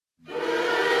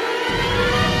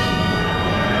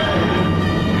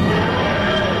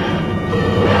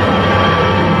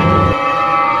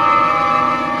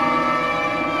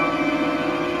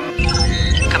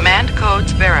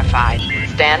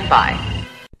Wi-Fi.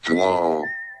 Hello.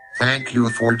 Thank you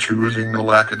for choosing the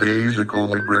Lackadaisical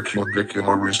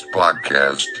Libricubicularist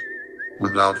podcast.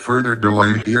 Without further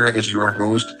delay, here is your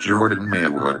host, Jordan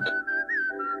Maywood.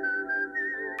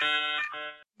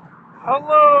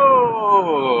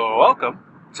 Hello! Welcome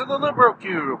to the Libro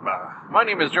Cube. My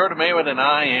name is Jordan Maywood, and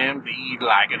I am the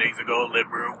Lackadaisical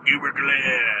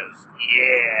Libricubicularist.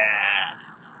 Yeah!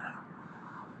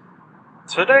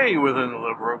 Today within the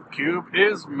Libro Cube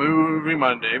is Movie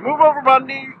Monday. Move over,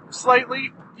 Monday,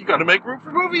 slightly. You gotta make room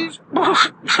for movies.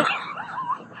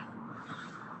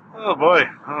 Oh boy,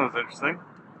 that was interesting.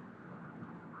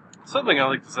 Something I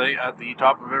like to say at the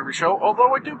top of every show,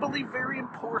 although I do believe very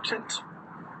important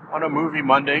on a Movie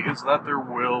Monday, is that there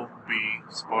will be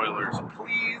spoilers.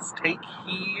 Please take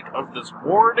heed of this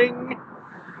warning.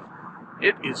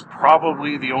 It is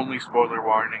probably the only spoiler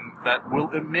warning that will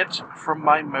emit from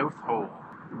my mouth hole.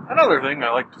 Another thing I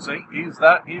like to say is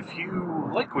that if you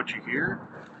like what you hear,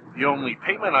 the only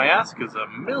payment I ask is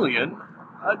 $1 million.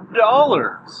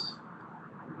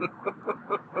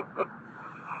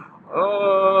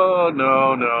 Oh,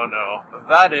 no.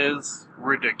 That is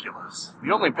ridiculous.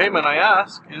 The only payment I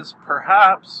ask is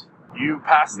perhaps you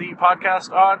pass the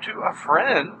podcast on to a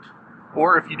friend,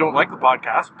 or if you don't like the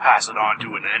podcast, pass it on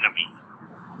to an enemy.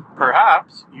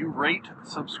 Perhaps you rate,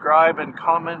 subscribe, and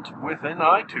comment within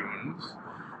iTunes,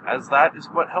 as that is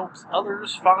what helps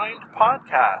others find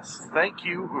podcasts. Thank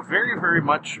you very, very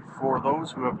much for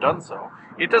those who have done so.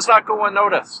 It does not go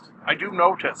unnoticed. I do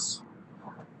notice.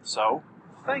 So,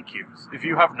 thank you. If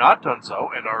you have not done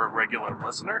so and are a regular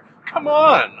listener, come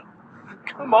on!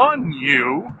 Come on,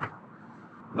 you!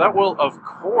 That will, of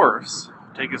course,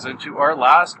 take us into our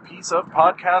last piece of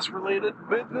podcast-related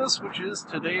business, which is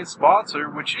today's sponsor,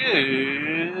 which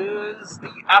is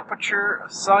the Aperture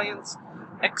Science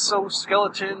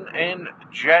Exoskeleton and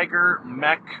Jagger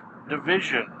Mech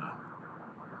Division.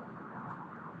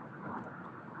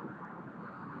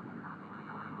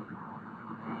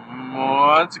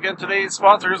 Once again, today's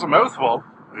sponsor is a mouthful.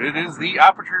 It is the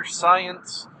Aperture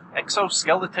Science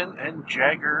Exoskeleton and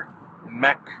Jagger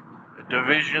Mech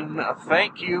Division.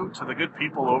 Thank you to the good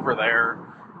people over there.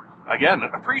 Again,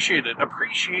 appreciate it.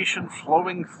 Appreciation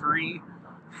flowing free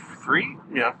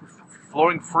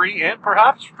and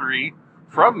perhaps free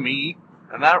from me.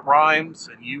 And that rhymes,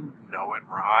 and you know it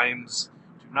rhymes.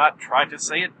 Do not try to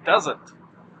say it doesn't.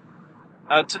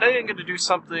 Today I'm going to do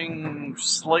something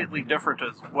slightly different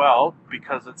as well,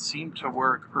 because it seemed to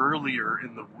work earlier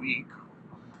in the week.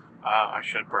 I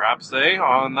should perhaps say,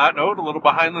 on that note, a little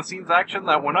behind-the-scenes action,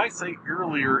 that when I say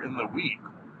earlier in the week,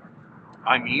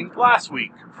 I mean last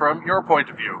week, from your point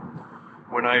of view,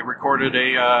 when I recorded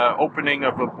a opening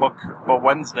of a book, a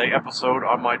Wednesday episode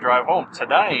on my drive home.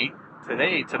 Tonight,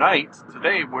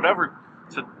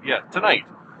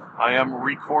 I am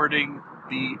recording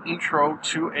the intro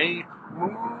to a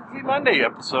Movie Monday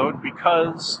episode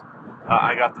because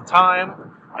I got the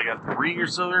time, I got the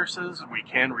resources, we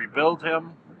can rebuild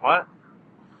him.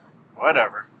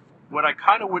 Whatever. What I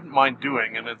kind of wouldn't mind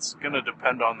doing, and it's going to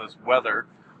depend on this weather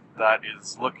that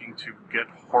is looking to get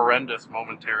horrendous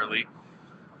momentarily,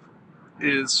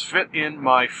 is fit in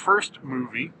my first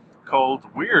movie called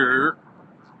We're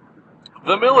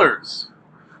the Millers.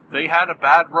 They had a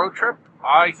bad road trip.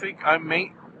 I think I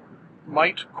might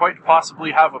quite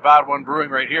possibly have a bad one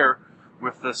brewing right here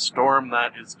with this storm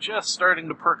that is just starting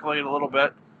to percolate a little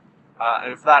bit.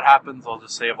 If that happens, I'll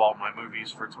just save all my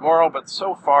movies for tomorrow, but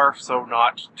so far, so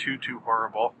not too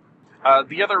horrible.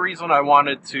 The other reason I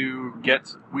wanted to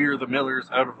get We're the Millers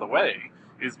out of the way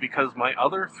is because my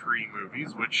other 3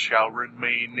 movies, which shall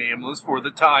remain nameless for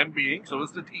the time being, so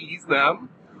as to tease them,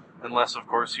 unless, of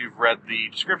course, you've read the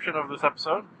description of this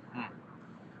episode,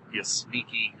 you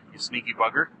sneaky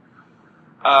bugger,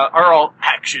 are all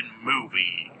action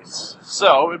movies.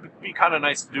 So it'd be kind of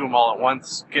nice to do them all at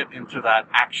once, get into that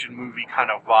action movie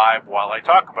kind of vibe while I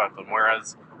talk about them,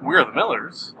 whereas We're the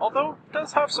Millers, although it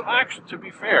does have some action to be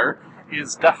fair,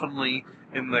 is definitely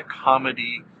in the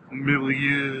comedy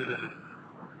milieu.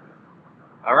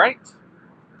 Alright?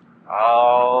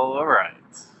 Alright.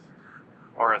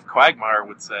 Or as Quagmire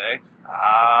would say,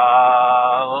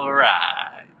 alright.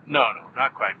 No,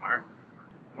 not Quagmire.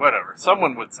 Whatever,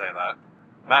 someone would say that.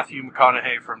 Matthew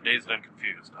McConaughey from Dazed and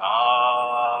Confused.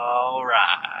 Alright.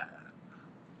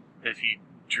 If he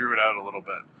drew it out a little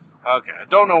bit. Okay, I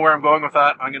don't know where I'm going with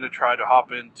that. I'm going to try to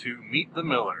hop into Meet the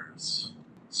Millers.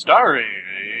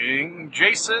 Starring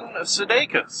Jason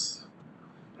Sudeikis,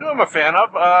 who I'm a fan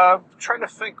of. Trying to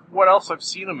think what else I've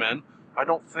seen him in. I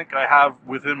don't think I have,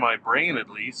 within my brain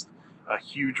at least, a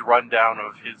huge rundown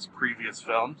of his previous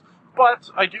films.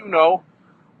 But I do know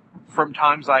from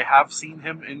times I have seen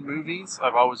him in movies.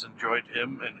 I've always enjoyed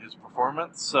him and his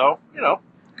performance, so,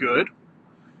 good.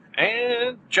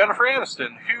 And Jennifer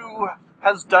Aniston, who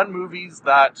has done movies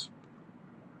that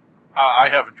I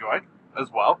have enjoyed as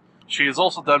well. She has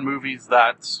also done movies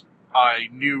that I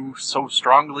knew so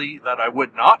strongly that I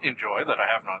would not enjoy, that I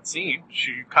have not seen.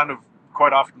 She kind of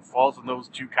quite often falls in those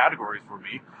two categories for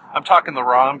me. I'm talking the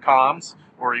rom-coms,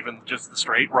 or even just the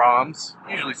straight roms,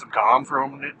 usually some com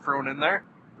thrown in there.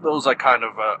 Those I kind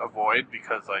of avoid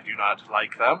because I do not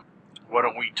like them. Why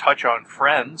don't we touch on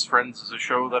Friends? Friends is a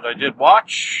show that I did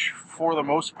watch for the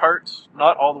most part,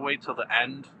 not all the way till the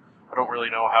end. I don't really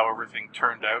know how everything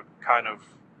turned out. Kind of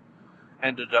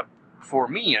ended up, for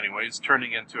me anyways,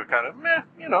 turning into a kind of meh,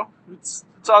 it's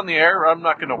on the air. I'm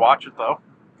not going to watch it though.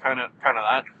 Kind of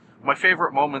that. My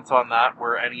favorite moments on that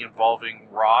were any involving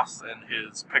Ross and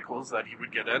his pickles that he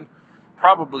would get in.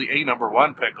 Probably a number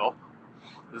one pickle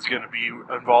is going to be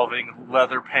involving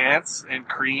leather pants and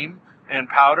cream and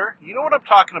powder. You know what I'm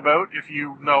talking about if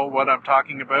you know what I'm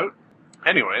talking about.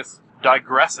 Anyways,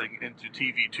 digressing into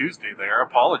TV Tuesday there,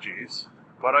 apologies,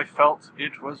 but I felt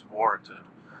it was warranted.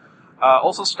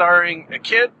 Also starring a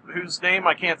kid whose name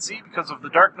I can't see because of the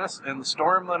darkness and the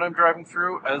storm that I'm driving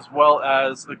through, as well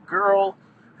as a girl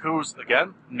whose,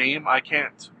 again, name I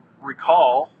can't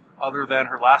recall other than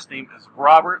her last name is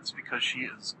Roberts because she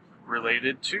is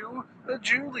related to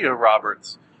Julia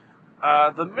Roberts.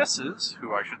 The missus,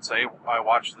 who I should say I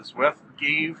watched this with,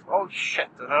 gave... Oh, shit,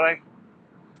 I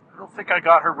don't think I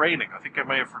got her rating. I think I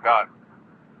may have forgotten.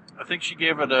 I think she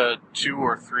gave it a 2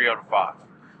 or 3 out of 5.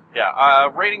 Yeah,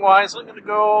 rating-wise, I'm going to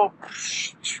go...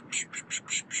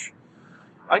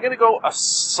 I'm going to go a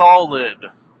solid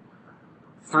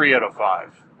 3 out of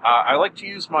 5. I like to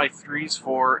use my 3s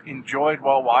for enjoyed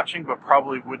while watching, but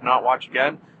probably would not watch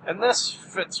again. And this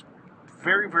fits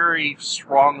very, very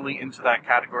strongly into that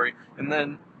category. And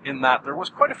then in that, there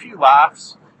was quite a few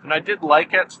laughs, and I did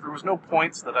like it. There was no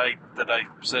points that I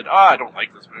said, I don't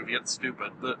like this movie, it's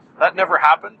stupid. That never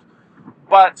happened.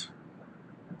 But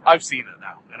I've seen it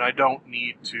now, and I don't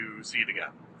need to see it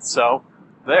again. So,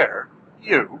 there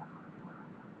you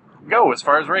go as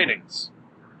far as ratings.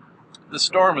 The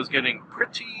storm is getting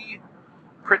pretty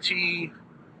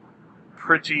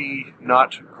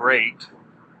not great.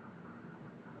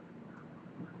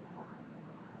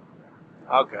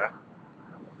 Okay.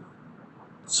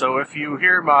 So if you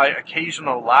hear my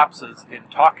occasional lapses in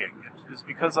talking, it is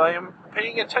because I am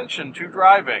paying attention to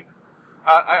driving.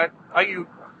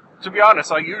 To be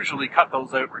honest, I usually cut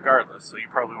those out regardless, so you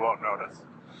probably won't notice.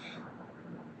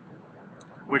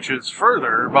 Which is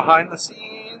further behind the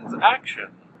scenes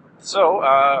action. So,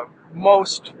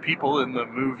 most people in the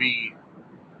movie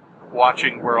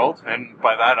watching world, and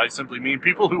by that I simply mean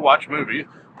people who watch movies,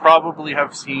 probably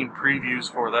have seen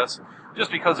previews for this, just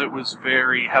because it was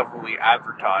very heavily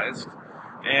advertised.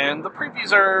 And the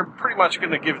previews are pretty much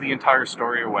going to give the entire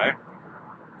story away,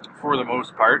 for the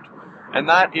most part. And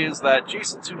that is that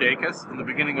Jason Sudeikis, in the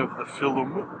beginning of the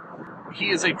film,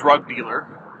 he is a drug dealer,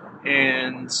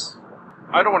 and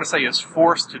I don't want to say is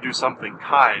forced to do something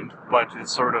kind, but is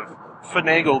sort of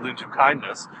finagled into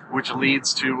kindness, which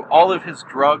leads to all of his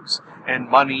drugs and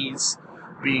monies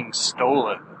being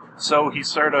stolen. So he's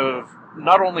sort of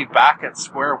not only back at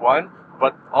square one,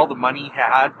 but all the money he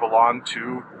had belonged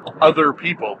to other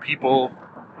people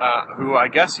who I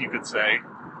guess you could say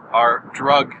are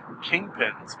drug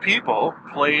kingpins. People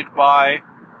played by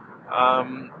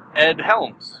Ed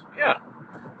Helms. Yeah.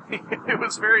 It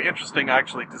was very interesting,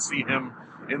 actually, to see him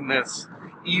in this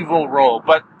evil role.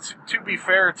 But to be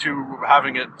fair to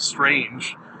having it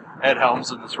strange, Ed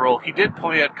Helms in this role, he did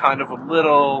play it kind of a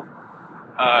little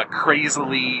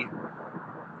crazily,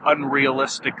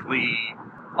 unrealistically,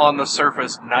 on the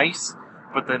surface nice,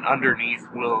 but then underneath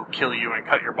will kill you and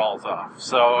cut your balls off.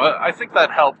 So I think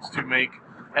that helped to make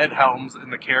Ed Helms in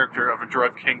the character of a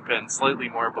drug kingpin slightly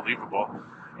more believable.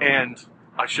 And,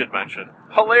 I should mention,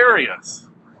 hilarious.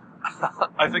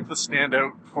 I think the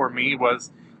standout for me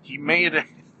was he made a...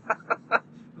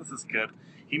 This is good.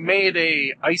 He made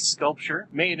a ice sculpture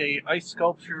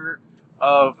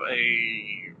of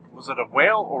a... Was it a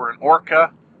whale or an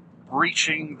orca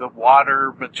breaching the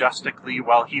water majestically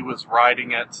while he was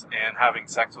riding it and having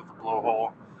sex with the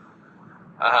blowhole.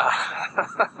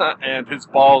 And his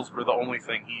balls were the only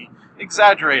thing he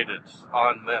exaggerated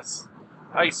on this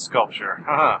ice sculpture.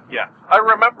 Yeah, I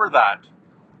remember that.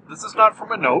 This is not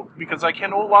from a note, because I can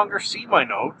no longer see my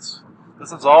notes.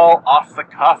 This is all off the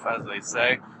cuff, as they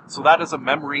say. So that is a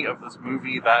memory of this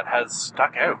movie that has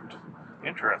stuck out.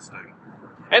 Interesting.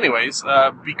 Anyways,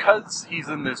 because he's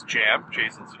in this jam,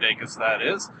 Jason Sudeikis that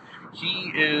is,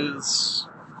 he is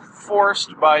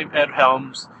forced by Ed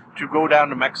Helms to go down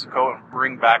to Mexico and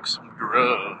bring back some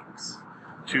drugs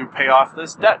to pay off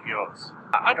this debt he owes.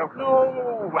 I don't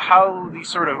know how the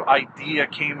sort of idea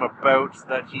came about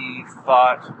that he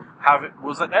thought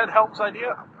was it Ed Helms'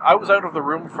 idea? I was out of the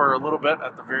room for a little bit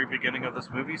at the very beginning of this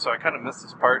movie, so I kind of missed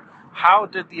this part. How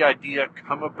did the idea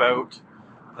come about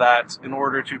that in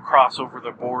order to cross over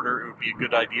the border, it would be a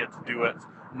good idea to do it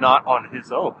not on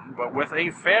his own, but with a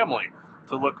family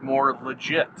to look more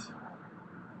legit?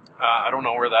 I don't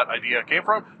know where that idea came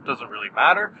from. Doesn't really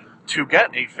matter. To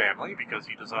get a family, because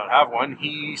he does not have one,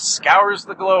 he scours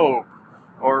the globe,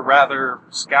 or rather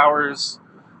scours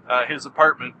his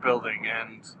apartment building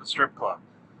and a strip club,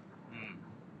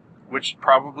 which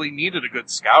probably needed a good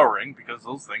scouring because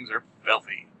those things are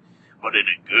filthy, but in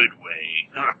a good way.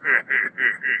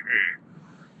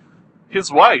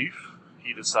 His wife,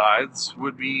 he decides,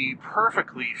 would be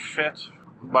perfectly fit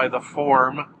by the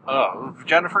form of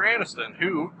Jennifer Aniston,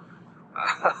 who,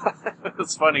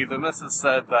 it's funny, the missus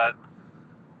said that,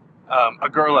 a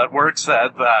girl at work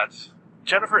said that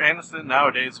Jennifer Aniston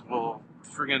nowadays will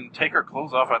friggin' take her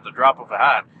clothes off at the drop of a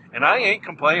hat. And I ain't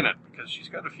complaining, because she's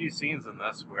got a few scenes in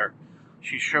this where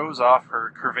she shows off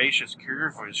her curvaceous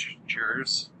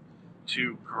curvatures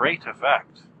to great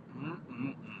effect.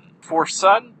 For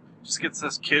son, just gets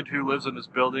this kid who lives in his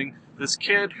building, this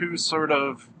kid who's sort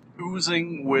of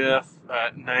oozing with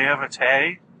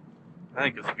naivete. I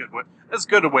think it's as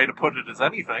good a way to put it as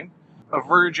anything. A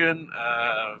virgin,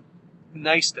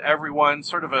 nice to everyone,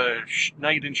 sort of a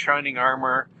knight in shining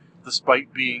armor,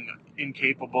 despite being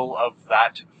incapable of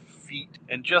that feat,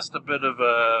 and just a bit of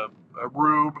a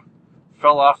rube,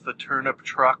 fell off the turnip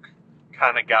truck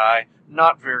kind of guy,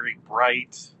 not very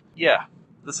bright. Yeah,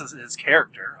 this is his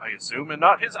character, I assume, and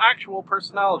not his actual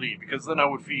personality, because then I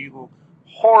would feel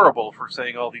horrible for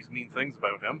saying all these mean things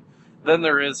about him. Then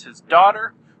there is his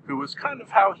daughter, who was kind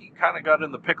of how he kind of got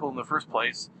in the pickle in the first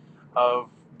place, of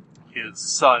his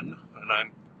son, and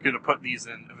I'm going to put these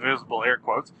in invisible air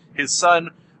quotes. His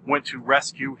son went to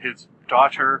rescue his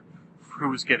daughter, who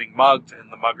was getting mugged,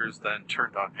 and the muggers then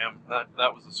turned on him.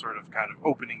 That was a sort of kind of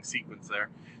opening sequence there.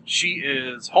 She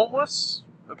is homeless,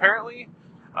 apparently,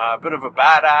 a bit of a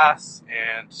badass,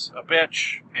 and a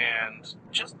bitch, and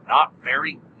just not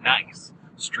very nice.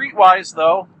 Streetwise,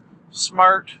 though,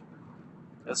 smart,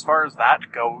 as far as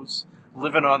that goes,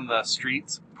 living on the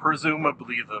streets,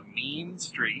 presumably the mean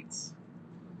streets.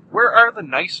 Where are the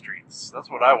nice streets? That's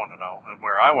what I want to know, and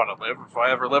where I want to live. If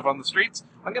I ever live on the streets,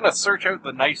 I'm going to search out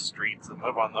the nice streets and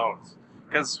live on those.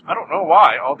 Because I don't know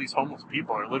why all these homeless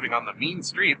people are living on the mean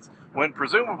streets, when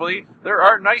presumably there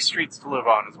are nice streets to live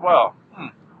on as well.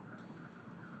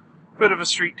 Bit of a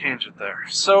street tangent there.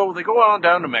 So they go on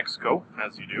down to Mexico,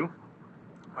 as you do.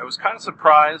 I was kind of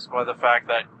surprised by the fact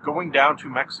that going down to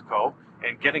Mexico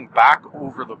and getting back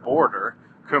over the border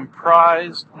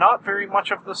comprised not very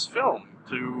much of this film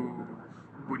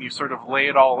when you sort of lay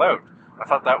it all out. I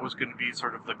thought that was going to be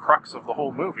sort of the crux of the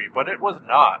whole movie, but it was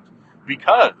not,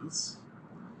 because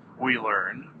we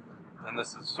learn, and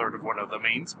this is sort of one of the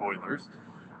main spoilers,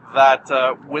 that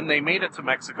when they made it to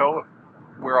Mexico,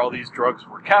 where all these drugs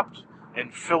were kept,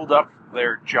 and filled up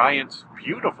their giant,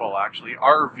 beautiful, actually,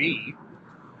 RV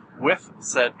with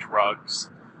said drugs,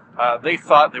 they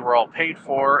thought they were all paid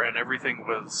for, and everything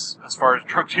was, as far as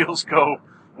drug deals go,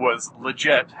 was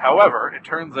legit. However, it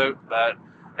turns out that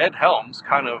Ed Helms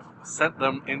kind of sent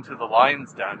them into the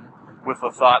lion's den with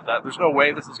the thought that there's no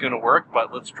way this is going to work,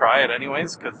 but let's try it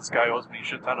anyways, because this guy owes me a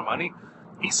shit ton of money.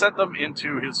 He sent them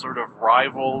into his sort of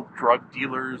rival drug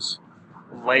dealer's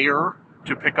lair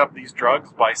to pick up these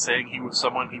drugs by saying he was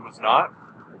someone he was not.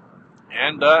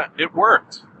 And it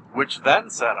worked, which then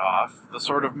set off the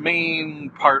sort of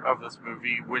main part of this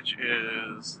movie, which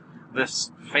is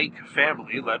this fake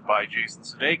family led by Jason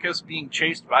Sudeikis being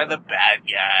chased by the bad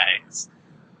guys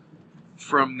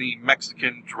from the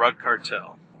Mexican drug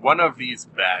cartel. One of these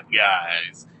bad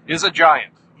guys is a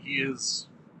giant. He is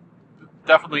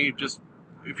definitely just,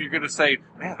 if you're going to say,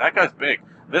 man, that guy's big,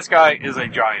 this guy is a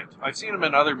giant. I've seen him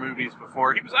in other movies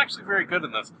before. He was actually very good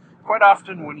in this. Quite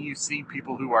often when you see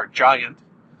people who are giant,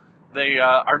 they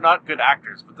are not good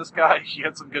actors. But this guy, he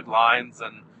had some good lines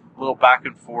and a little back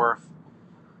and forth,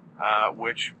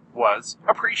 which was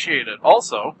appreciated.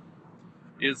 Also,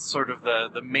 is sort of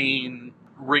the main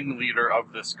ringleader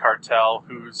of this cartel,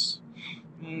 who's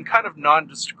kind of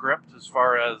nondescript as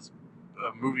far as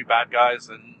movie bad guys,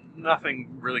 and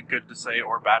nothing really good to say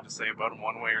or bad to say about him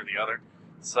one way or the other.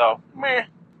 So, meh.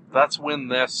 That's when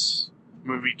this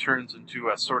movie turns into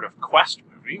a sort of quest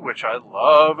movie, which I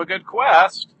love a good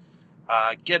quest.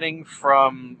 Getting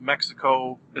from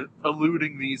Mexico,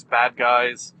 eluding these bad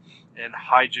guys, and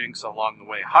hijinks along the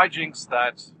way. Hijinks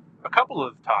that a couple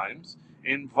of times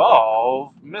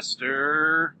involve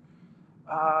Mr.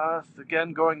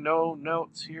 Again, going no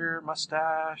notes here,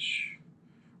 mustache.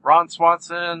 Ron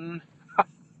Swanson,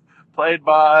 played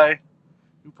by...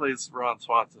 Who plays Ron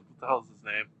Swanson? What the hell's his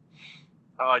name?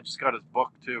 Oh, I just got his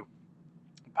book, too.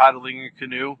 Paddling a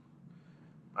Canoe.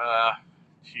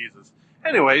 Jesus.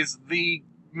 Anyways, the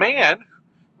man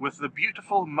with the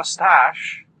beautiful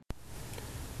mustache...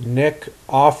 Nick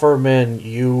Offerman,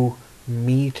 you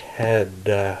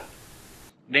meathead.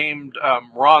 Named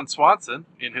Ron Swanson,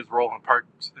 in his role in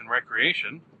Parks and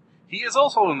Recreation. He is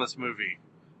also in this movie,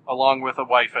 along with a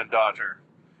wife and daughter.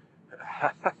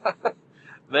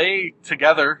 They,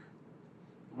 together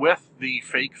with the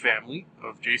fake family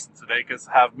of Jason Sudeikis,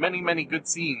 have many, many good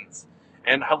scenes,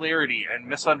 and hilarity, and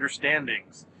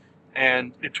misunderstandings.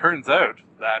 And it turns out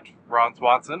that Ron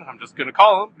Swanson, I'm just going to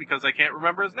call him because I can't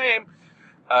remember his name,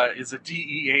 is a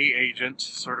DEA agent,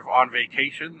 sort of on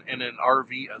vacation in an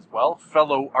RV as well.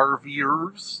 Fellow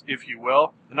RVers, if you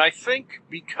will. And I think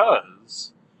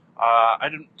because I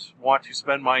didn't want to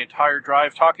spend my entire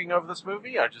drive talking of this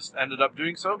movie, I just ended up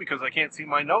doing so because I can't see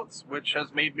my notes, which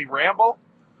has made me ramble.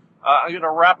 I'm going to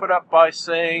wrap it up by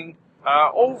saying,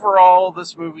 overall,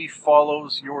 this movie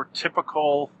follows your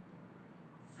typical,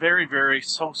 very, very,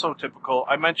 so typical.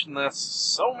 I mentioned this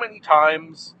so many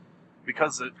times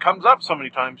because it comes up so many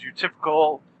times, your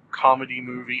typical comedy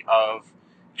movie of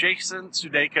Jason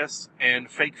Sudeikis and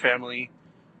fake family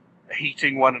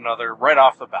hating one another right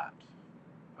off the bat.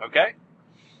 Okay?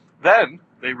 Then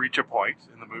they reach a point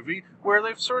in the movie where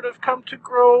they've sort of come to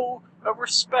grow a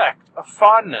respect, a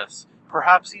fondness,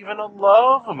 perhaps even a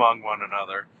love among one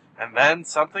another. And then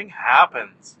something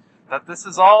happens. That this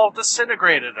is all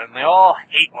disintegrated and they all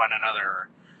hate one another.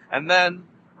 And then,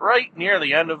 right near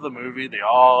the end of the movie, they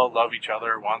all love each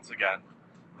other once again.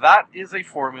 That is a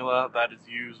formula that is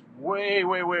used way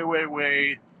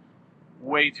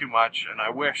too much, and I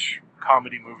wish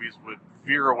comedy movies would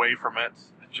veer away from it.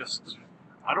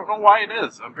 I don't know why it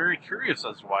is. I'm very curious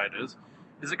as to why it is.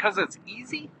 Is it because it's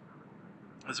easy?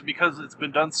 Is it because it's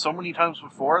been done so many times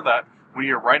before that when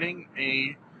you're writing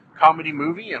a comedy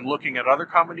movie and looking at other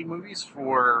comedy movies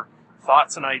for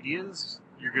thoughts and ideas,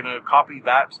 you're going to copy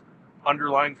that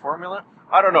underlying formula?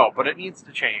 I don't know, but it needs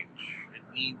to change. It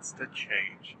needs to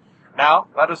change. Now,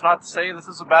 that is not to say this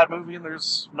is a bad movie and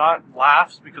there's not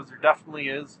laughs, because there definitely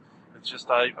is. It's just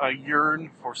I yearn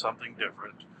for something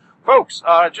different. Folks,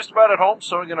 just about at home,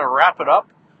 so I'm going to wrap it up.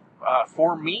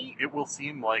 For me, it will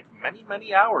seem like many,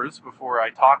 many hours before I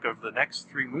talk of the next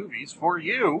 3 movies. For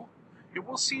you, it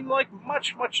will seem like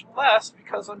much, much less,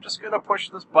 because I'm just going to push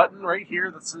this button right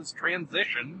here that says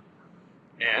transition.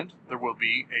 And there will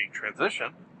be a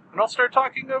transition, and I'll start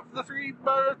talking of the 3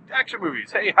 action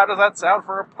movies. Hey, how does that sound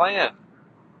for a plan?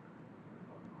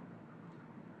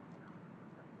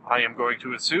 I am going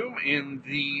to assume in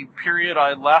the period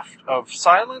I left of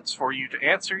silence for you to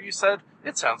answer, you said,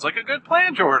 "It sounds like a good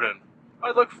plan, Jordan."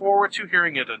 I look forward to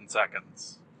hearing it in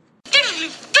seconds.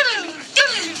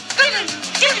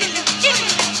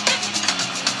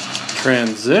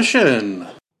 Transition.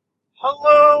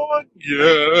 Hello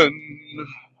again.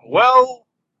 Well,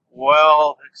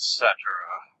 etc.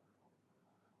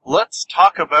 Let's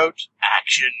talk about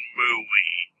action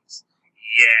movies.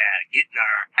 Yeah, getting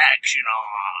our action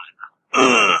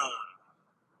on.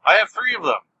 I have 3 of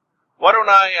them. Why don't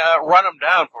I run them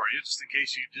down for you, just in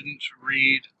case you didn't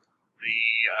read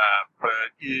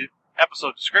the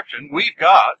episode description. We've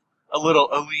got a little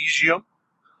Elysium,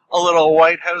 a little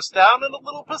White House Down, and a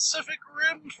little Pacific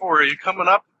Rim for you coming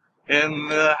up in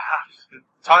the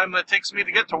time that takes me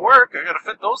to get to work. I gotta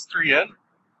fit those 3 in.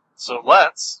 So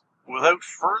let's, without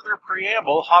further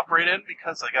preamble, hop right in,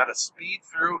 because I gotta speed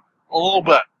through a little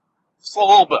bit. Just a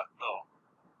little bit, though.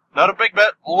 Not a big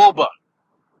bit, a little bit.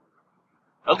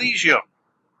 Elysium.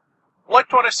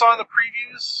 Liked what I saw in the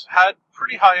previews, had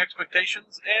pretty high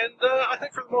expectations, and I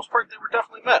think for the most part they were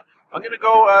definitely met. I'm going to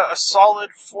go a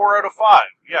solid 4 out of 5.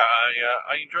 Yeah,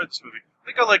 I enjoyed this movie. I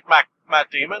think I like Matt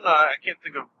Damon. I can't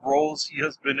think of roles he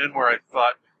has been in where I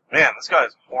thought, man, this guy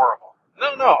is horrible.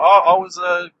 No, I'll always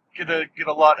get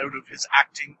a lot out of his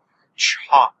acting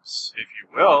chops, if you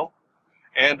will.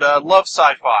 And love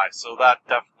sci-fi, so that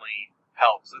definitely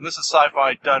helps. And this is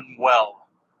sci-fi done well.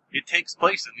 It takes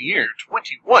place in the year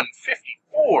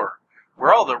 2154,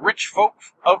 where all the rich folk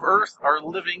of Earth are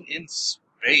living in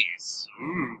space.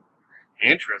 Ooh,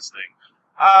 interesting.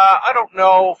 I don't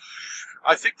know.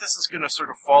 I think this is going to sort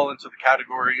of fall into the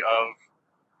category of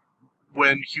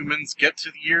when humans get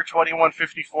to the year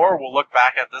 2154, we'll look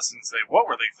back at this and say, what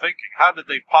were they thinking? How did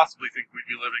they possibly think we'd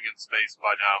be living in space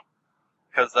by now?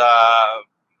 because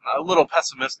a little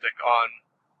pessimistic on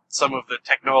some of the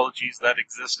technologies that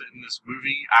exist in this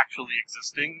movie actually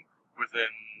existing within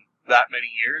that many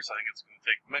years. I think it's going to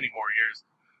take many more years.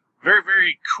 Very,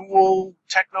 very cool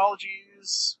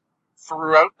technologies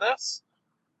throughout this.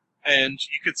 And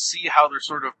you could see how they're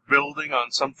sort of building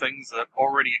on some things that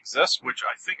already exist, which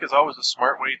I think is always a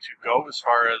smart way to go as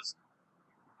far as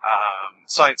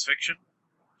science fiction,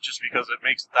 just because it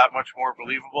makes it that much more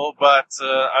believable. But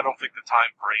I don't think the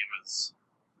time frame is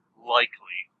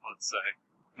likely, let's say.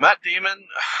 Matt Damon,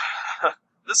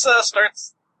 this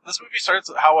movie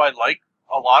starts how I like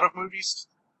a lot of movies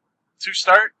to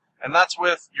start, and that's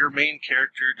with your main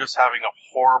character just having a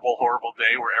horrible, horrible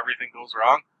day where everything goes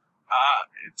wrong.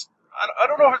 I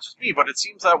don't know if it's just me, but it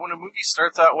seems that when a movie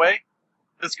starts that way,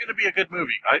 it's going to be a good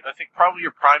movie. I think probably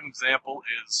your prime example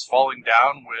is Falling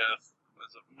Down with,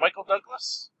 was it Michael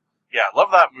Douglas? Yeah,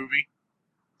 love that movie.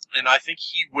 And I think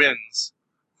he wins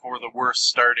for the worst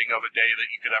starting of a day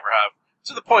that you could ever have,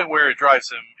 to the point where it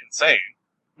drives him insane.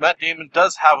 Matt Damon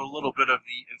does have a little bit of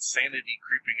the insanity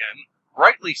creeping in,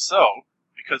 rightly so,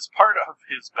 because part of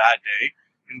his bad day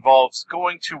involves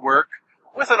going to work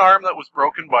with an arm that was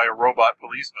broken by a robot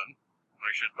policeman, I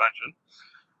should mention,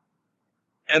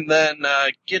 and then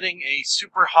getting a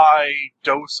super high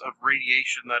dose of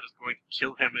radiation that is going to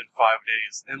kill him in 5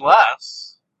 days,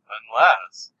 unless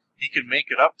he can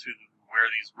make it up to where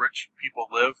these rich people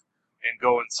live and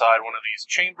go inside one of these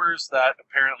chambers that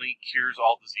apparently cures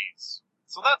all disease.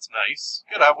 So that's nice.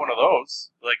 Could have one of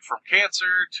those. Like from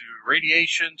cancer to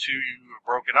radiation to a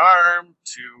broken arm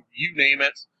to you name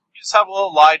it. You just have a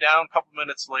little lie down, a couple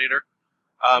minutes later,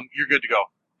 you're good to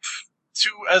go. To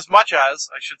as much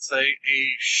as, I should say,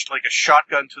 like a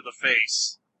shotgun to the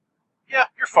face.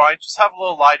 Yeah, you're fine. Just have a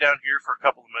little lie down here for a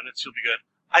couple of minutes, you'll be good.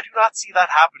 I do not see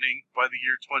that happening by the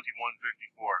year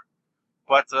 2154.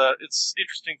 But it's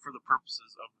interesting for the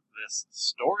purposes of this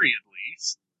story, at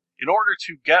least. In order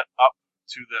to get up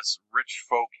to this rich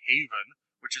folk haven,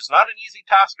 which is not an easy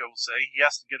task, I will say, he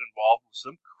has to get involved with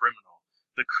some criminal.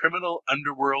 The criminal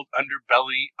underworld,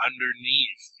 underbelly,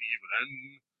 underneath,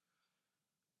 even.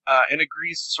 And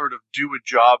agrees to sort of do a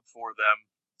job for them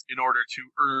in order to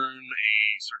earn a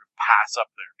sort of pass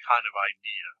up there kind of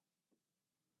idea.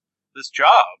 This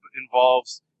job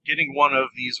involves getting one of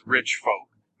these rich folk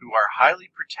who are highly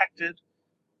protected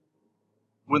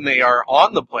when they are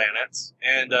on the planet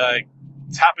and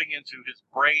tapping into his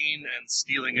brain and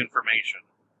stealing information.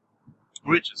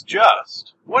 Which is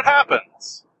just what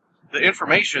happens. The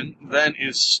information then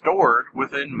is stored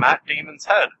within Matt Damon's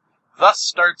head. Thus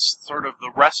starts sort of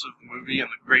the rest of the movie and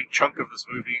the great chunk of this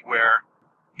movie where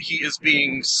he is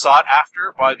being sought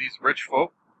after by these rich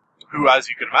folk who, as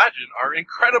you can imagine, are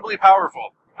incredibly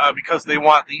powerful because they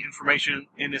want the information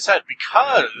in his head.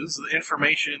 Because the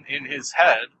information in his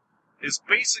head is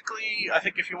basically, I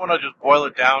think if you want to just boil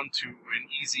it down to an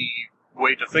easy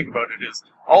way to think about it, is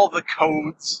all the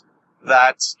codes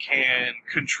that can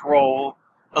control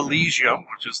Elysium,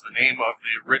 which is the name of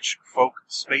the rich folk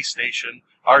space station,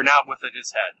 are now within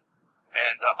his head.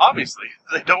 And obviously,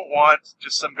 they don't want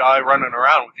just some guy running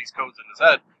around with these codes in his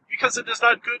head, because it is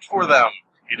not good for them.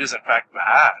 It is, in fact,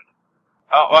 bad.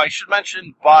 I should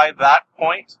mention, by that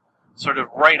point, sort of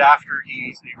right after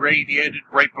he's irradiated,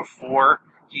 right before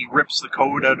he rips the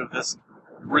code out of this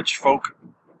rich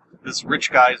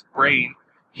guy's brain,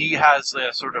 he has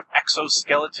a sort of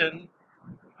exoskeleton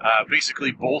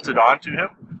basically bolted onto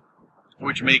him,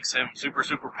 which makes him super,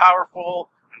 super powerful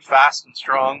and fast and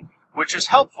strong, which is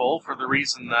helpful for the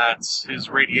reason that his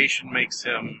radiation makes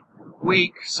him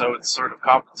weak, so it sort of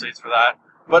compensates for that,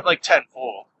 but like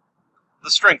tenfold.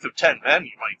 The strength of 10 men,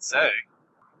 you might say.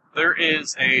 There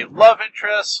is a love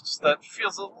interest that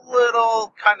feels a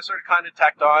little kind of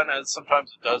tacked on, as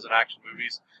sometimes it does in action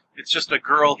movies. It's just a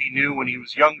girl he knew when he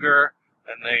was younger,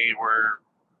 and they were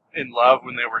in love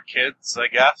when they were kids, I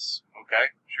guess. Okay,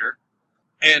 sure.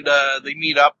 And they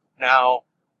meet up now.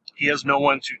 He has no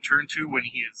one to turn to when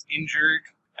he is injured,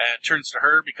 and turns to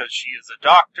her because she is a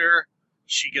doctor.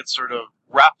 She gets sort of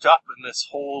wrapped up in this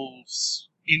whole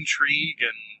intrigue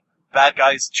and bad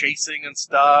guys chasing and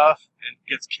stuff, and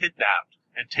gets kidnapped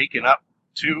and taken up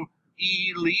to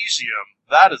Elysium.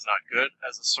 That is not good.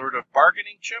 As a sort of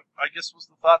bargaining chip, I guess was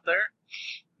the thought there.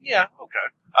 Yeah,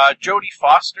 okay. Jodie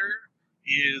Foster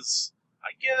is, I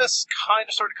guess, kind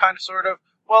of.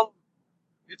 Well,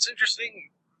 it's interesting.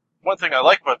 One thing I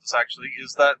like about this, actually,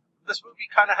 is that this movie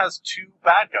kind of has two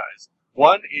bad guys.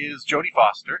 One is Jodie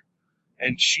Foster,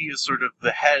 and she is sort of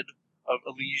the head of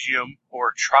Elysium,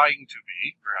 or trying to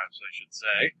be, perhaps I should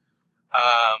say.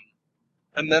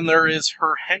 And then there is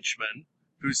her henchman,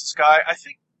 who's this guy, I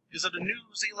think, is it a New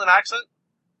Zealand accent?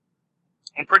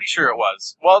 I'm pretty sure it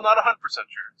was. Well, not 100% sure.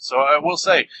 So I will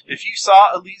say, if you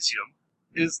saw Elysium,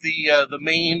 is the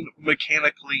main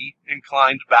mechanically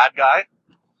inclined bad guy?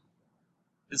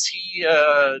 Is he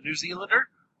New Zealander?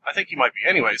 I think he might be.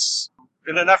 Anyways,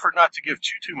 in an effort not to give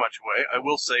too much away, I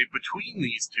will say between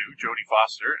these two, Jodie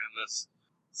Foster and this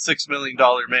 $6 million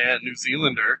man New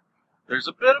Zealander, there's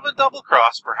a bit of a double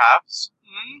cross, perhaps.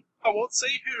 I won't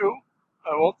say who.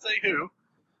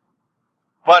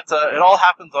 But it all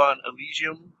happens on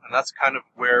Elysium, and that's kind of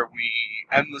where we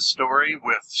end the story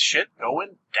with shit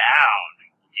going down.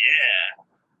 Yeah.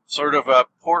 Sort of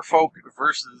poor folk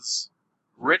versus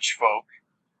rich folk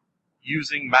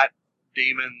using Matt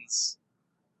Damon's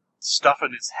stuff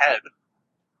in his head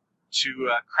to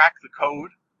crack the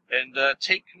code and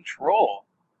take control.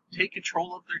 Take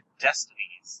control of their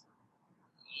destinies.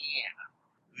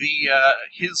 Yeah.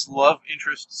 His love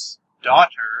interest's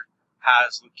daughter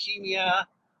has leukemia,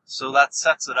 so that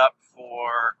sets it up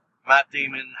for Matt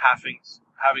Damon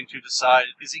having to decide,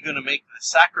 is he going to make the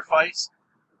sacrifice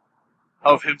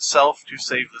of himself to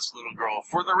save this little girl,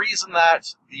 for the reason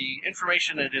that the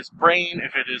information in his brain,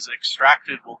 if it is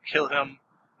extracted, will kill him.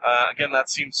 Again, that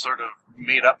seems sort of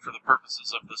made up for the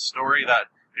purposes of the story, that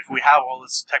if we have all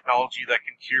this technology that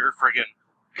can cure friggin'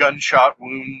 gunshot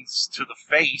wounds to the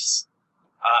face,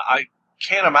 I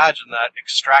can't imagine that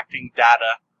extracting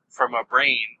data from a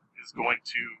brain is going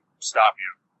to stop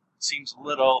you. Seems a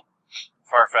little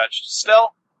far-fetched.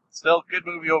 Still, good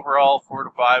movie overall, 4 to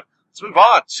 5. Let's move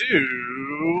on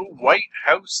to White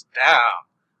House Down.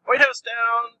 White House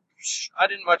Down, I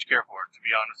didn't much care for it, to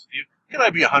be honest with you. Can I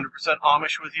be 100%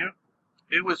 Amish with you?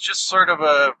 It was just sort of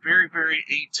a very, very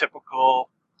atypical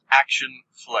action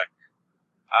flick.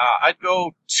 I'd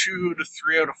go 2 to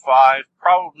 3 out of 5,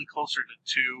 probably closer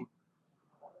to 2.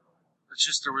 It's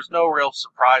just there was no real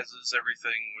surprises.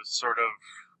 Everything was sort of,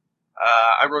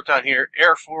 I wrote down here,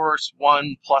 Air Force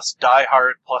One plus Die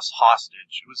Hard plus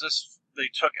Hostage. It was this,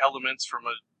 they took elements from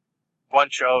a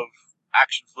bunch of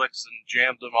action flicks and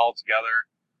jammed them all together,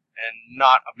 and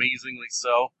not amazingly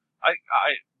so.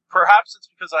 Perhaps it's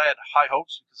because I had high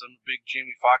hopes, because I'm a big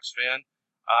Jamie Foxx fan.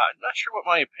 I'm not sure what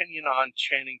my opinion on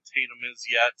Channing Tatum is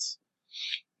yet.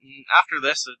 After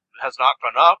this, it has not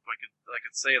gone up. I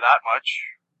could say that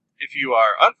much. If you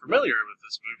are unfamiliar with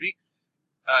this movie,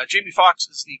 Jamie Foxx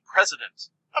is the president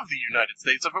of the United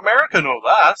States of America, no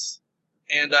less.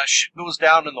 And shit goes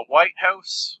down in the White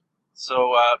House.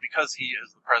 So because he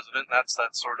is the president, that's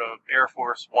that sort of Air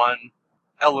Force One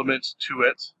element to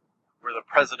it, where the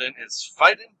president is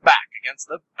fighting back against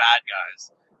the bad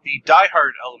guys. The Die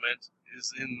Hard element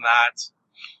is in that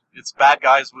it's bad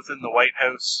guys within the White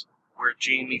House, where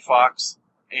Jamie Foxx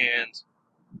and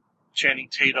Channing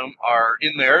Tatum are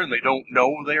in there, and they don't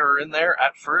know they are in there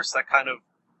at first. That kind of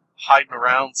hiding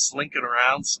around, slinking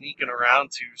around, sneaking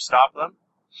around to stop them.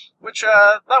 Which,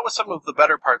 that was some of the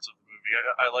better parts of the movie.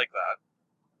 I like that.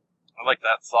 I like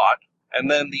that thought.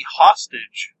 And then the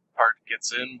hostage part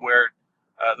gets in, where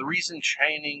the reason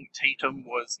Channing Tatum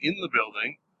was in the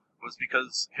building was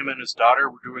because him and his daughter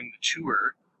were doing the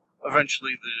tour.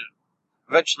 Eventually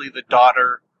the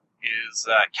daughter is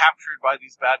captured by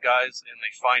these bad guys, and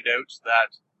they find out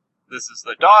that this is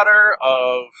the daughter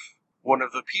of one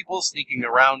of the people sneaking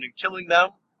around and killing them,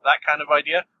 that kind of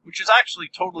idea, which is actually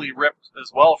totally ripped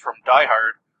as well from Die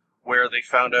Hard, where they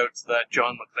found out that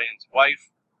John McClane's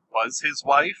wife was his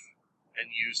wife, and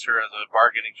used her as a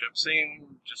bargaining chip.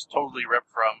 Same, just totally ripped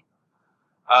from.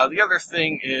 The other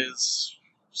thing is,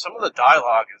 some of the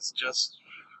dialogue is just,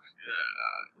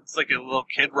 it's like a little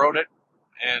kid wrote it,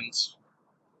 and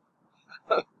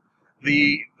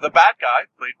the bad guy,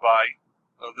 played by,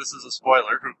 this is a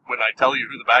spoiler when I tell you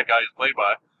who the bad guy is played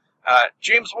by,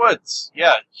 James Woods.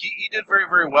 Yeah, he did very,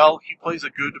 very well. He plays a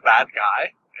good bad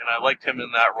guy, and I liked him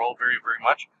in that role very, very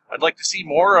much. I'd like to see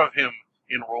more of him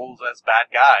in roles as bad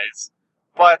guys,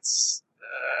 but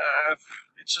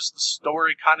it's just the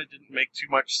story kind of didn't make too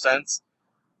much sense.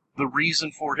 The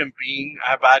reason for him being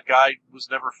a bad guy was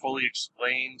never fully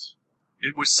explained.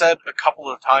 It was said a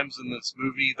couple of times in this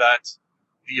movie that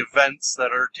the events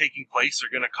that are taking place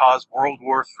are going to cause World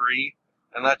War III,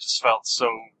 and that just felt so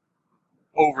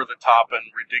over the top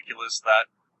and ridiculous that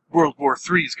World War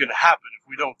III is going to happen if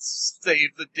we don't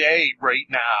save the day right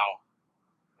now.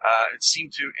 It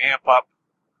seemed to amp up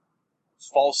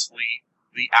falsely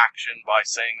the action by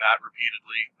saying that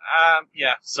repeatedly.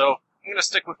 So I'm going to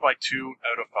stick with my 2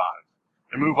 out of 5.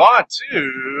 And move on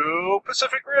to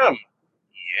Pacific Rim.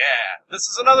 Yeah, this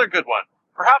is another good one.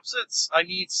 Perhaps I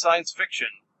need science fiction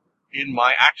in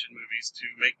my action movies to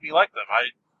make me like them.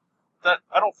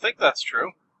 I don't think that's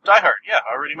true. Die Hard, yeah,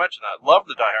 I already mentioned that. Love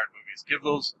the Die Hard movies. Give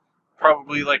those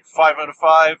probably like 5 out of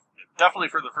 5. Definitely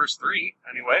for the first 3,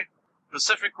 anyway.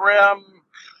 Pacific Rim,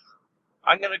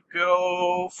 I'm going to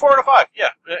go 4 out of 5. Yeah,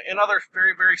 another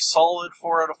very, very solid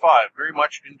 4 out of 5. Very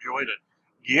much enjoyed it.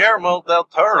 Guillermo del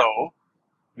Toro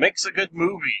makes a good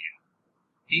movie.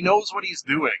 He knows what he's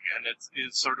doing, and it's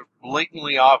sort of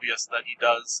blatantly obvious that he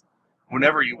does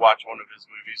whenever you watch one of his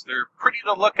movies. They're pretty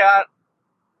to look at,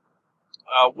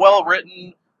 well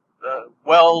written,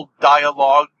 well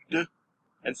dialogued,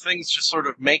 and things just sort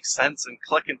of make sense and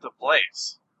click into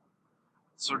place.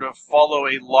 Sort of follow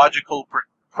a logical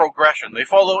progression. They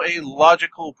follow a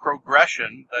logical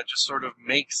progression that just sort of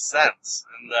makes sense.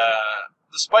 And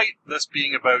despite this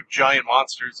being about giant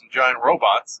monsters and giant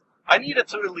robots, I need it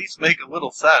to at least make a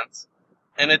little sense.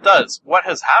 And it does. What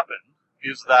has happened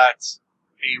is that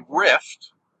a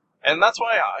rift, and that's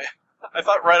why I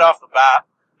thought right off the bat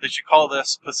they should call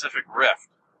this Pacific Rift.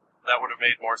 That would have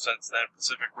made more sense than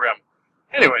Pacific Rim.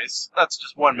 Anyways, that's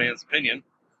just one man's opinion.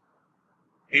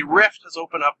 A rift has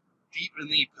opened up deep in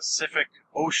the Pacific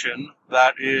Ocean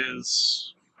that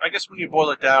is, I guess when you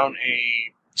boil it down,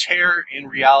 a tear in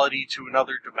reality to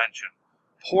another dimension.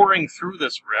 Pouring through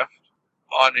this rift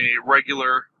on a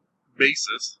regular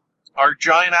basis are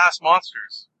giant-ass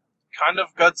monsters. Kind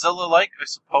of Godzilla-like, I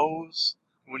suppose.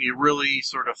 When you really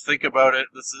sort of think about it,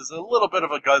 this is a little bit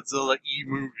of a Godzilla-y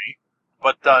movie,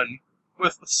 but done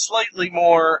with a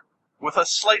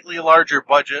slightly larger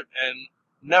budget, and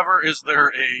never is there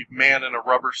a man in a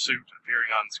rubber suit appearing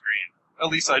on screen. At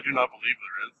least I do not believe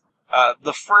there is.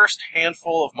 The first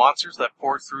handful of monsters that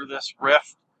poured through this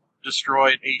rift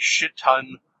destroyed a shit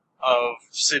ton of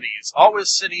cities. Always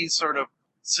cities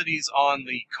on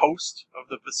the coast of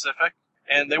the Pacific,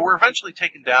 and they were eventually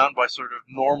taken down by sort of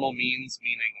normal means,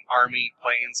 meaning army,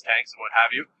 planes, tanks, and what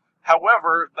have you.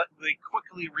 However, they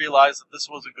quickly realized that this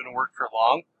wasn't going to work for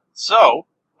long, so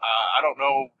I don't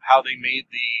know how they made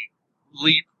the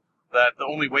leap that the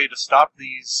only way to stop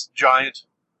these giant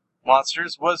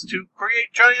monsters was to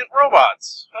create giant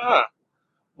robots.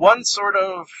 One sort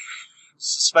of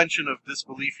suspension of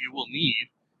disbelief you will need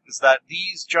is that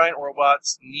these giant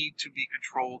robots need to be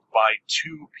controlled by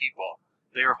 2 people.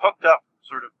 They are hooked up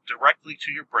sort of directly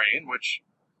to your brain, which,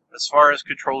 as far as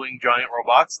controlling giant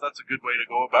robots, that's a good way to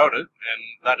go about it, and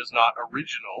that is not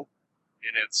original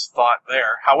in its thought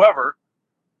there. However,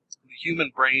 the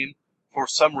human brain, for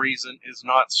some reason, is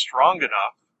not strong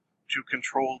enough to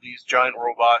control these giant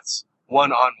robots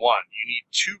one-on-one. You need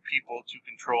 2 people to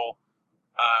control,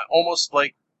 almost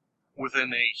like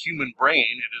within a human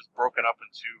brain, it is broken up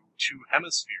into 2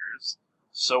 hemispheres.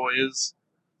 So is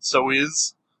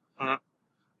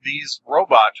these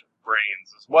robot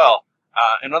brains as well.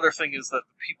 Another thing is that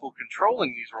the people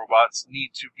controlling these robots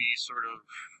need to be sort of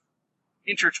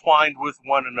intertwined with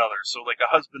one another. So like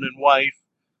a husband and wife,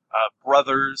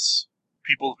 brothers,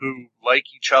 people who like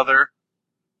each other,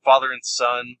 father and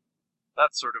son,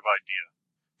 that sort of idea.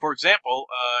 For example,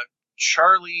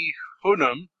 Charlie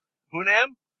Hunnam?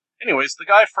 Anyways, the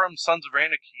guy from Sons of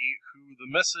Anarchy who the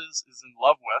missus is in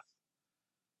love with,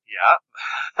 yeah,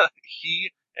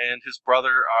 he and his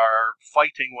brother are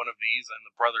fighting one of these, and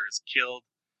the brother is killed.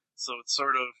 So it's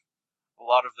sort of, a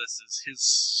lot of this is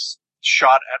his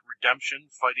shot at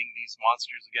redemption, fighting these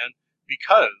monsters again,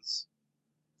 because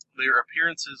their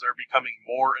appearances are becoming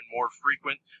more and more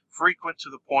frequent to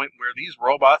the point where these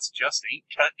robots just ain't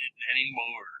cutting it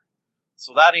anymore.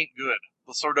 So that ain't good.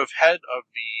 The sort of head of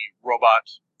the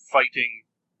robot fighting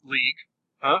league,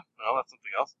 no, that's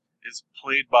something else, is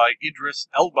played by Idris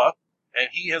Elba, and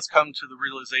he has come to the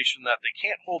realization that they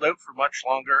can't hold out for much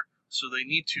longer, so they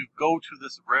need to go to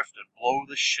this rift and blow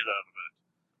the shit out of it.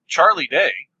 Charlie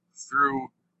Day,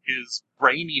 through his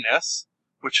braininess,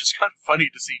 which is kind of funny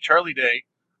to see Charlie Day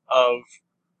of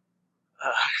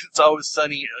It's Always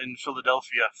Sunny in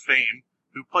Philadelphia fame,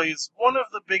 who plays one of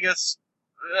the biggest,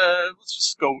 let's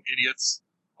just go idiots,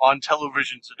 on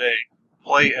television today,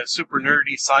 play a super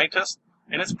nerdy scientist,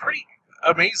 and it's pretty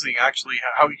amazing, actually,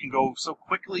 how he can go so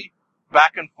quickly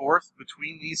back and forth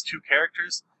between these 2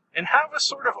 characters, and have a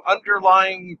sort of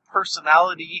underlying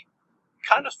personality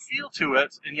kind of feel to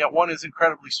it, and yet one is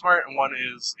incredibly smart and one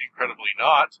is incredibly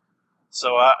not.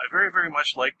 So I very, very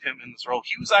much liked him in this role.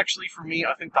 He was actually, for me,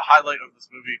 I think the highlight of this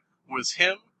movie was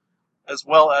him, as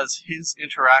well as his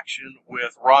interaction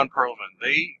with Ron Perlman.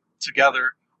 They,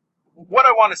 together, what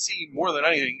I want to see more than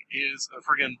anything is a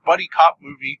friggin' buddy cop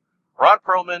movie. Ron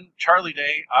Perlman, Charlie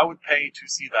Day, I would pay to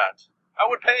see that. I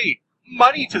would pay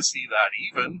money to see that,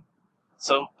 even.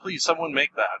 So, please, someone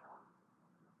make that.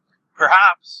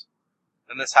 Perhaps,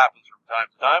 and this happens from time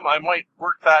to time, I might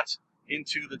work that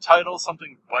into the title,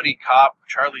 something buddy cop,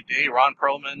 Charlie Day, Ron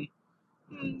Perlman.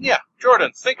 Yeah,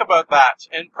 Jordan, think about that,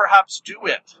 and perhaps do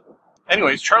it.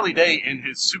 Anyways, Charlie Day, in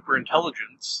his super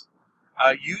intelligence,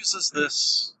 uses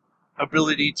this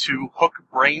ability to hook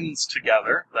brains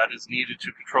together that is needed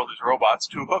to control these robots,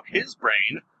 to hook his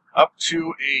brain up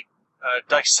to a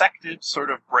dissected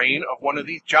sort of brain of one of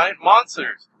these giant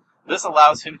monsters. This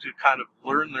allows him to kind of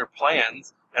learn their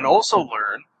plans, and also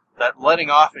learn that letting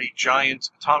off a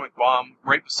giant atomic bomb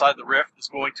right beside the rift is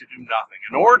going to do nothing.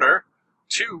 In order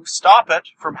to stop it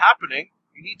from happening,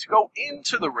 you need to go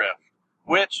into the rift,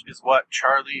 which is what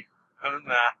Charlie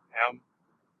Hunnam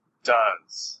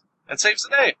does. And saves the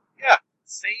day. Yeah,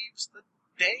 saves the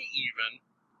day even.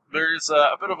 There's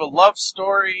a bit of a love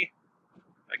story.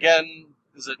 Again,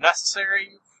 is it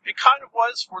necessary? It kind of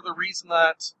was, for the reason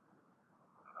that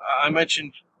I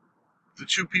mentioned the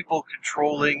two people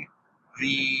controlling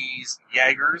these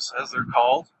Jaegers, as they're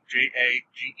called,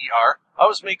 Jager.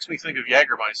 Always makes me think of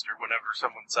Jägermeister whenever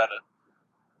someone said it,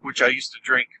 which I used to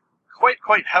drink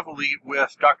quite heavily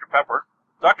with Dr. Pepper.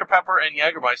 Dr. Pepper and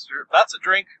Jägermeister, that's a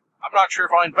drink. I'm not sure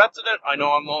if I invented it. I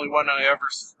know I'm the only one I ever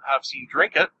have seen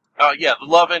drink it. The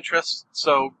love interest.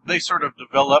 So they sort of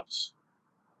developed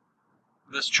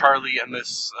this Charlie and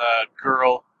this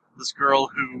girl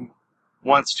who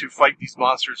wants to fight these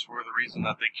monsters for the reason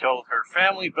that they killed her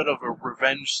family. Bit of a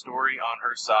revenge story on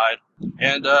her side.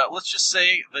 And let's just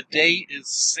say the day is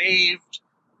saved.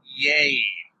 Yay.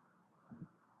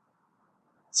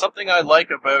 Something I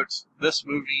like about this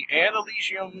movie, and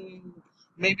Elysium,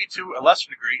 maybe to a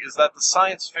lesser degree, is that the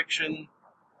science fiction,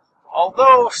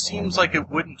 although seems like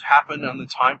it wouldn't happen on the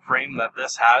time frame that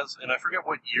this has, and I forget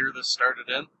what year this started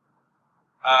in,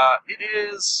 it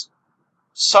is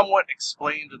somewhat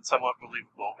explained and somewhat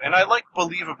believable. And I like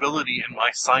believability in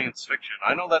my science fiction.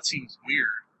 I know that seems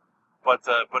weird, but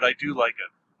I do like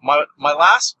it. My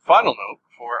last final note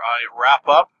before I wrap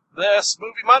up this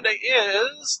Movie Monday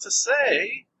is to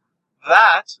say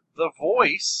that the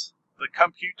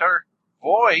computer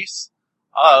voice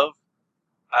of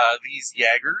these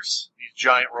Jaegers, these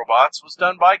giant robots, was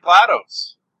done by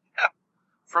GLaDOS. Yeah.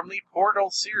 From the Portal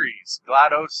series.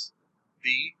 GLaDOS,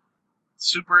 the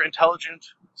super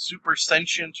intelligent, super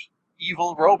sentient,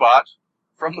 evil robot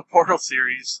from the Portal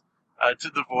series,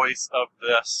 did the voice of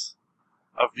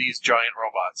these giant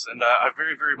robots. And I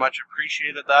very, very much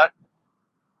appreciated that.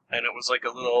 And it was like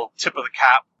a little tip of the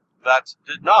cap that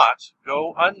did not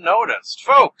go unnoticed.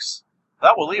 Folks,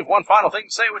 that will leave one final thing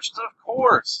to say, which is, of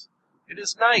course, it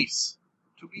is nice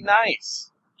to be nice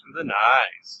to the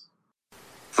nice.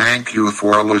 Thank you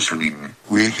for listening.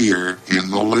 We here in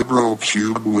the Liberal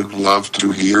Cube would love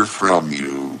to hear from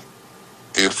you.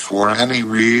 If for any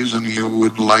reason you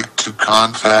would like to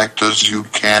contact us, you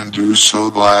can do so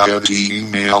via the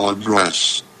email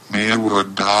address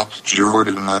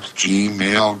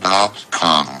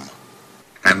mailwood.jordan@gmail.com.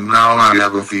 And now I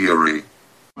have a theory.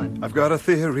 I've got a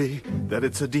theory that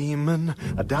it's a demon,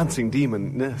 a dancing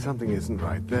demon. Nah, something isn't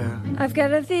right there. I've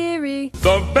got a theory.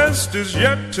 The best is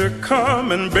yet to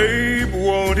come, and babe,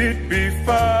 won't it be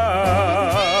fine?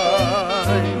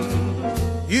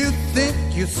 You think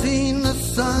you've seen the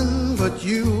sun, but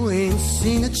you ain't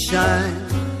seen it shine.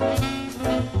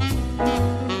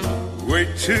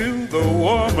 Wait till the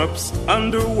warm-up's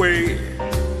underway.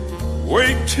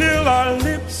 Wait till our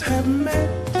lips have met.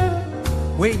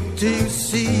 Wait till you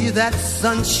see that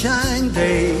sunshine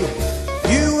day.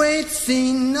 You ain't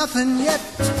seen nothing yet.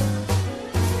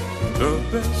 The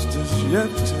best is yet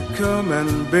to come,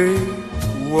 and babe,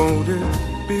 won't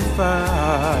it be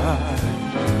fine?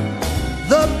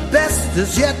 The best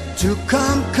is yet to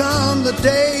come the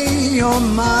day you're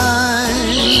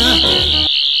mine.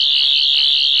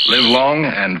 Live long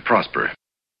and prosper.